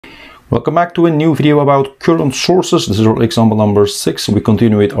Welcome back to a new video about current sources. This is our example number 6. We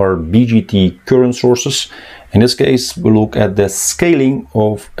continue with our BJT current sources. In this case, we look at the scaling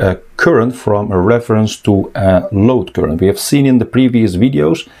of a current from a reference to a load current. We have seen in the previous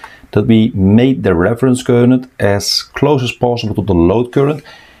videos that we made the reference current as close as possible to the load current.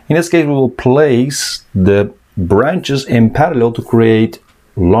 In this case, we will place the branches in parallel to create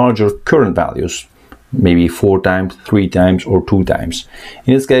larger current values. Maybe 4 times, 3 times, or 2 times.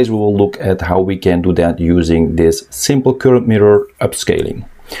 In this case, we will look at how we can do that using this simple current mirror upscaling.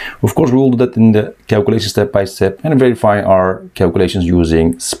 Of course, we will do that in the calculation step by step and verify our calculations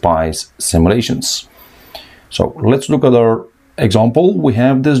using SPICE simulations. So let's look at our example. We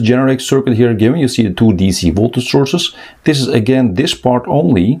have this generic circuit here given. You see the 2 DC voltage sources. This is again this part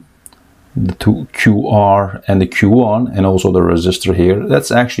only, the 2 QR and the Q1, and also the resistor here.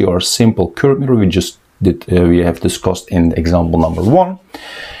 That's actually our simple current mirror we have discussed in example number 1.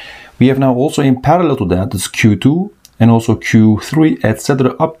 We have now also in parallel to that this Q2 and also Q3,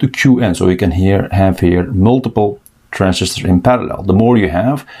 etc. up to Qn. So we can have here multiple transistors in parallel. The more you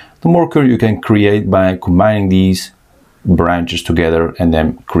have, the more current you can create by combining these branches together and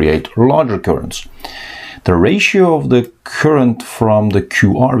then create larger currents. The ratio of the current from the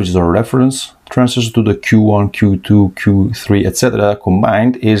QR, which is our reference transistor, to the Q1, Q2, Q3, etc.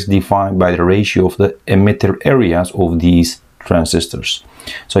 combined is defined by the ratio of the emitter areas of these transistors.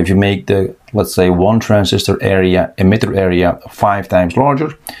 So if you make the, let's say, one transistor area, emitter area 5 times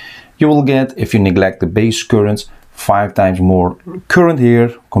larger, you will get, if you neglect the base currents, 5 times more current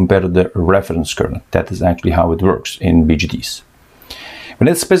here compared to the reference current. That is actually how it works in BJTs. In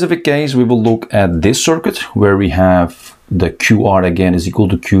this specific case, we will look at this circuit where we have the QR again is equal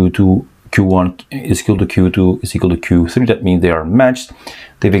to Q2, Q1 is equal to Q2 is equal to Q3. That means they are matched.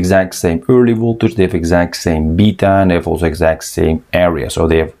 They have exact same early voltage, they have exact same beta, and they have also exact same area. So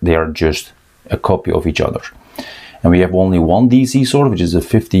they are just a copy of each other. And we have only one DC source, which is a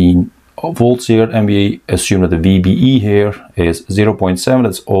 15 volts here, and we assume that the VBE here is 0.7.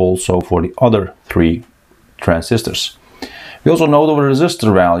 That's also for the other 3 transistors. We also know the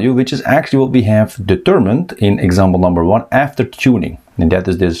resistor value, which is actually what we have determined in example number 1 after tuning. And that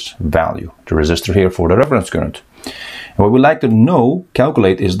is this value, the resistor here for the reference current. And what we like to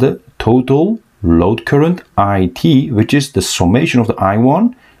calculate is the total load current IT, which is the summation of the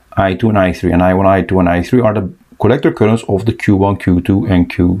I1, I2 and I3. And I1, I2 and I3 are the collector currents of the Q1, Q2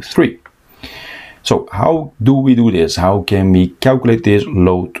 and Q3. So how do we do this? How can we calculate this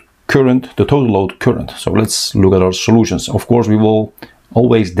load current, the total load current? So let's look at our solutions. Of course, we will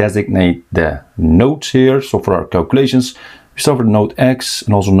always designate the nodes here. So for our calculations, we start with node X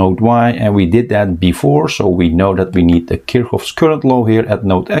and also node Y, and we did that before, so we know that we need the Kirchhoff's current law here at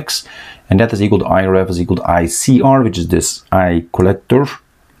node X, and that is equal to IRF is equal to ICR, which is this I collector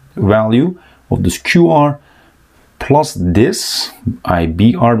value of this QR, plus this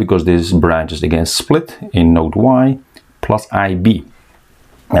IBR, because this branch is again split in node Y, plus IB.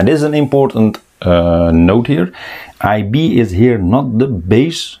 And this is an important note here. IB is here not the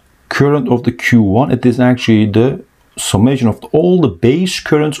base current of the Q1, it is actually the summation of all the base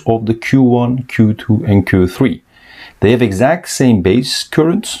currents of the Q1, Q2 and Q3. They have exact same base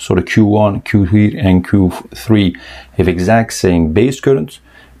currents, so the Q1, Q3 and Q3 have exact same base currents,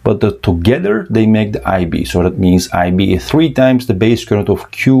 but together they make the IB. So that means IB is 3 times the base current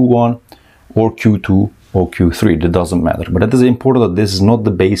of Q1 or Q2 or Q3, that doesn't matter. But it is important that this is not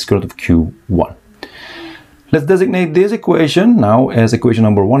the base current of Q1. Let's designate this equation now as equation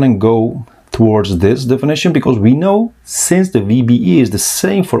number 1 and go towards this definition, because we know since the VBE is the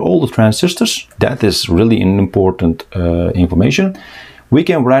same for all the transistors, that is really an important information. We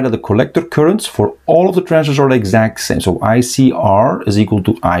can write that the collector currents for all of the transistors are the exact same. So ICR is equal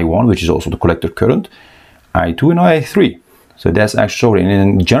to I1, which is also the collector current, I2 and I3. So that's actually,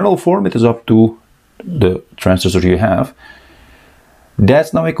 in general form, it is up to the transistors you have.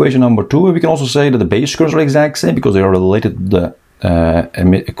 That's now equation number 2. And we can also say that the base currents are exact same because they are related to the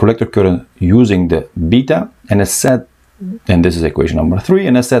collector current using the beta. And as said, and this is equation number 3,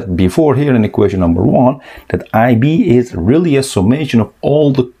 and as said before here in equation number 1, that IB is really a summation of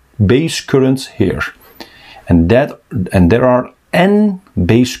all the base currents here. And there are n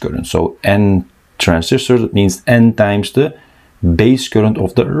base currents. So n transistors, that means n times the base current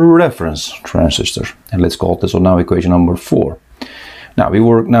of the reference transistor. And let's call this now equation number 4. Now we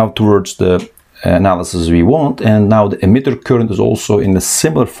work now towards the analysis we want, and now the emitter current is also in a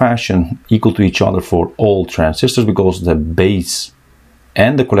similar fashion equal to each other for all transistors, because the base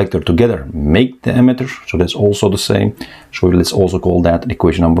and the collector together make the emitter, so that's also the same. So let's also call that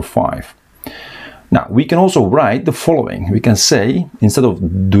equation number 5. Now we can also write the following. We can say, instead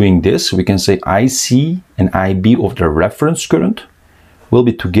of doing this, we can say IC and IB of the reference current will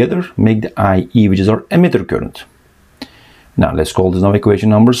be together make the IE, which is our emitter current. Now let's call this now equation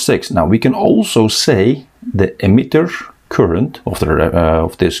number 6. Now we can also say the emitter current of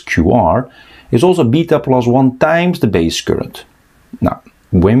this QR is also beta plus 1 times the base current. Now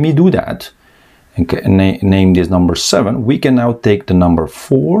when we do that and name this number 7, we can now take the number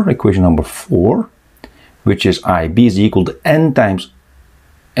 4, equation number 4, which is IB is equal to N times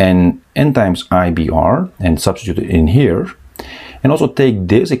IBR, and substitute it in here. And also take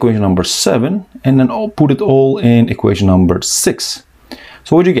this equation number 7 and then put it all in equation number 6.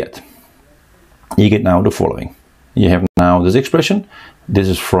 So what do you get? You get now the following. You have now this expression. This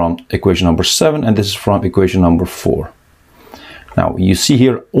is from equation number 7 and this is from equation number 4. Now you see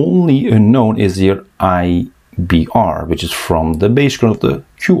here only unknown is here IBR, which is from the base current of the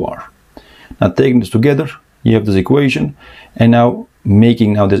QR. Now taking this together, you have this equation, and now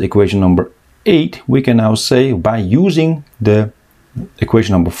making now this equation number 8, we can now say by using the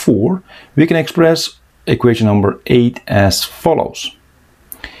equation number 4, we can express equation number 8 as follows.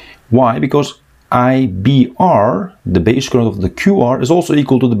 Why? Because IBR, the base current of the QR, is also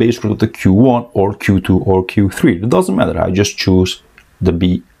equal to the base current of the Q1 or Q2 or Q3. It doesn't matter, I just choose the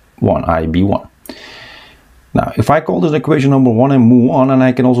B1, IB1. Now, if I call this equation number 1 and move on, and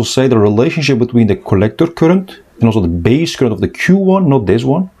I can also say the relationship between the collector current and also the base current of the Q1, not this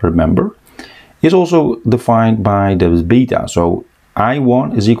one, remember, is also defined by the beta. So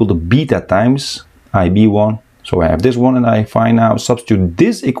I1 is equal to beta times IB1. So I have this one, and if I now substitute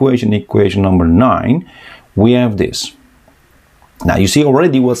this equation, equation number 9, we have this. Now you see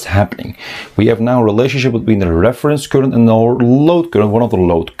already what's happening. We have now a relationship between the reference current and our load current, one of the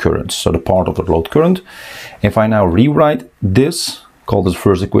load currents, so the part of the load current. If I now rewrite this, call this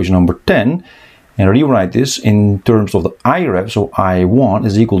first equation number 10, and rewrite this in terms of the IREF, so I1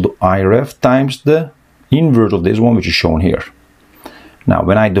 is equal to IREF times the inverse of this one, which is shown here. Now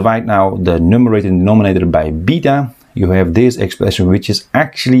when I divide now the numerator and denominator by beta, you have this expression, which is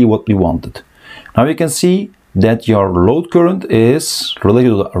actually what we wanted. Now you can see that your load current is related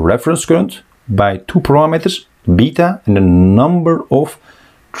to the reference current by two parameters, beta and the number of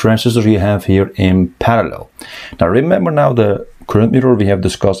transistors you have here in parallel. Now remember now the current mirror we have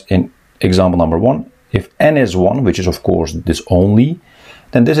discussed in example number 1. If n is 1, which is of course this only,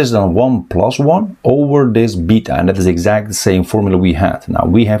 then this is then 1 plus 1 over this beta, and that is exactly the same formula we had. Now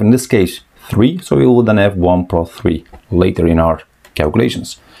we have in this case 3, so we will then have 1 plus 3 later in our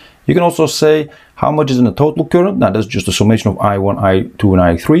calculations. You can also say how much is in the total current. Now that's just the summation of I1, I2 and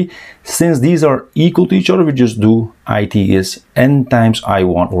I3. Since these are equal to each other, we just do IT is n times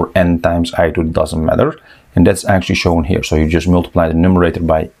I1 or n times I2, it doesn't matter. And that's actually shown here. So you just multiply the numerator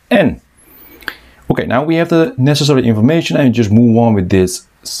by n. Okay, now we have the necessary information and just move on with this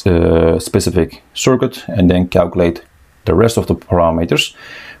specific circuit and then calculate the rest of the parameters.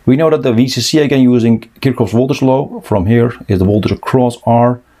 We know that the VCC, again using Kirchhoff's voltage law, from here is the voltage across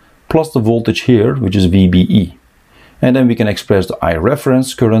R plus the voltage here, which is VBE. And then we can express the I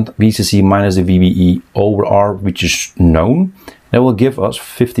reference current, VCC minus the VBE over R, which is known. That will give us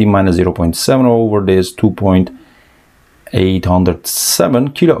 50 minus 0.7 over this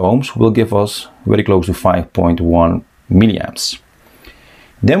 2.807 kilo ohms will give us very close to 5.1 milliamps.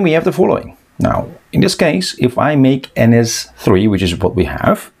 Then we have the following. Now, in this case, if I make NS3, which is what we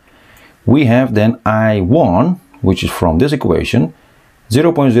have then I1, which is from this equation,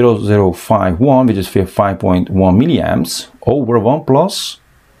 0.0051, which is 5.1 milliamps, over 1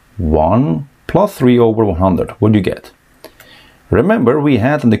 plus 3 over 100. What do you get? Remember, we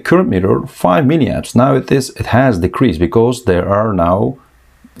had in the current mirror 5 milliamps. Now it has decreased because there are now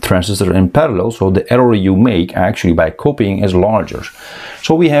transistors in parallel, so the error you make actually by copying is larger.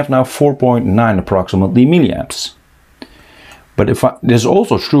 So we have now 4.9 approximately milliamps. But this is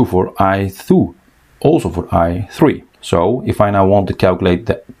also true for I2, also for I3. So if I now want to calculate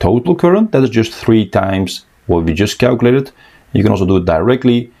the total current, that is just 3 times what we just calculated. You can also do it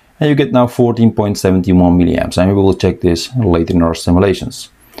directly, and you get now 14.71 milliamps. And we will check this later in our simulations.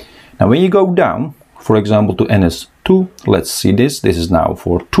 Now when you go down, for example, to NS2, let's see this. This is now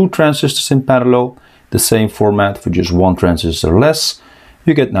for 2 transistors in parallel, the same format for just 1 transistor less.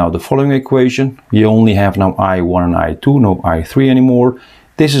 You get now the following equation. You only have now I1 and I2, no I3 anymore.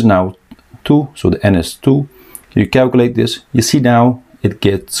 This is now 2, so the NS2. You calculate this, you see now it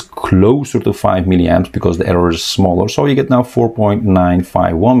gets closer to 5 milliamps because the error is smaller. So you get now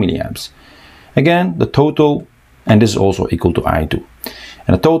 4.951 milliamps. Again, the total, and this is also equal to I2.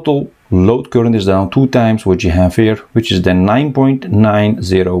 And the total load current is down 2 times what you have here, which is then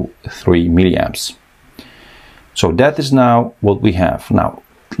 9.903 milliamps. So that is now what we have. Now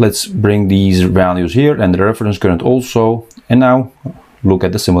let's bring these values here and the reference current also, and now look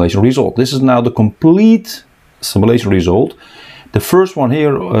at the simulation result. This is now the complete simulation result. The first one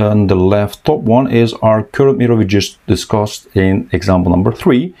here on the left top one is our current mirror we just discussed in example number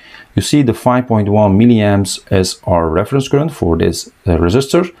 3. You see the 5.1 milliamps as our reference current for this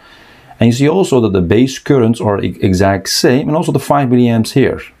resistor, and you see also that the base currents are exact same, and also the 5 milliamps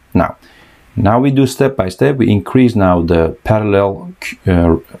here. Now we do step by step. We increase now the parallel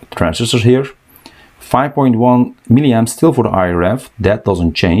transistors here. 5.1 milliamps still for the IRF, that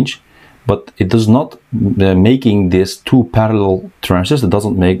doesn't change, but it does not making this two parallel transistors. It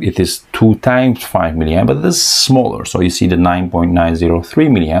doesn't make it is 2 times 5 milliamps, but it is smaller. So you see the 9.903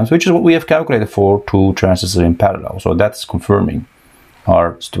 milliamps, which is what we have calculated for 2 transistors in parallel. So that's confirming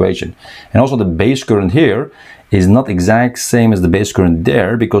our situation. And also the base current here is not exact same as the base current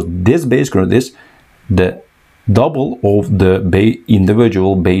there, because this base current is the double of the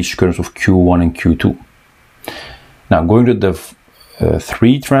individual base currents of Q1 and Q2. Now going to the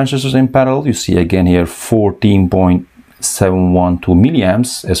 3 transistors in parallel, you see again here 14.712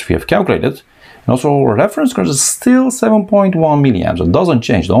 milliamps as we have calculated, and also our reference current is still 7.1 milliamps. It doesn't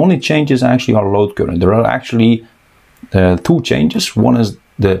change. The only change is actually our load current. There are actually 2 changes. One is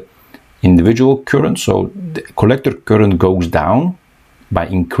the individual current, so the collector current goes down by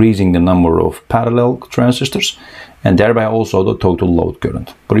increasing the number of parallel transistors, and thereby also the total load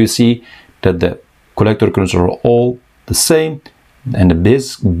current. But you see that the collector currents are all the same, and the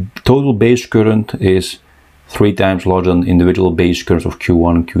total base current is 3 times larger than individual base currents of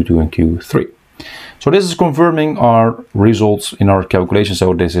Q1, Q2 and Q3. So this is confirming our results in our calculation,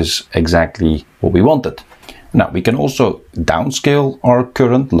 so this is exactly what we wanted. Now we can also downscale our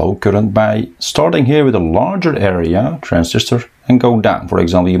current, load current, by starting here with a larger area transistor and go down. For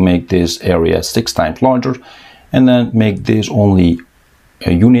example, you make this area 6 times larger and then make this only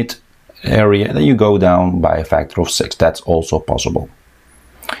a unit area, and then you go down by a factor of 6. That's also possible.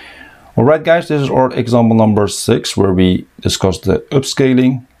 Alright guys, this is our example number 6 where we discussed the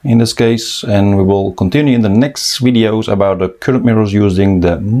upscaling in this case, and we will continue in the next videos about the current mirrors using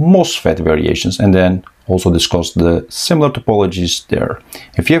the MOSFET variations, and then also discuss the similar topologies there.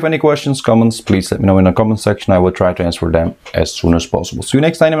 If you have any questions, comments, please let me know in the comment section. I will try to answer them as soon as possible. See you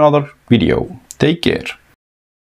next time in another video. Take care.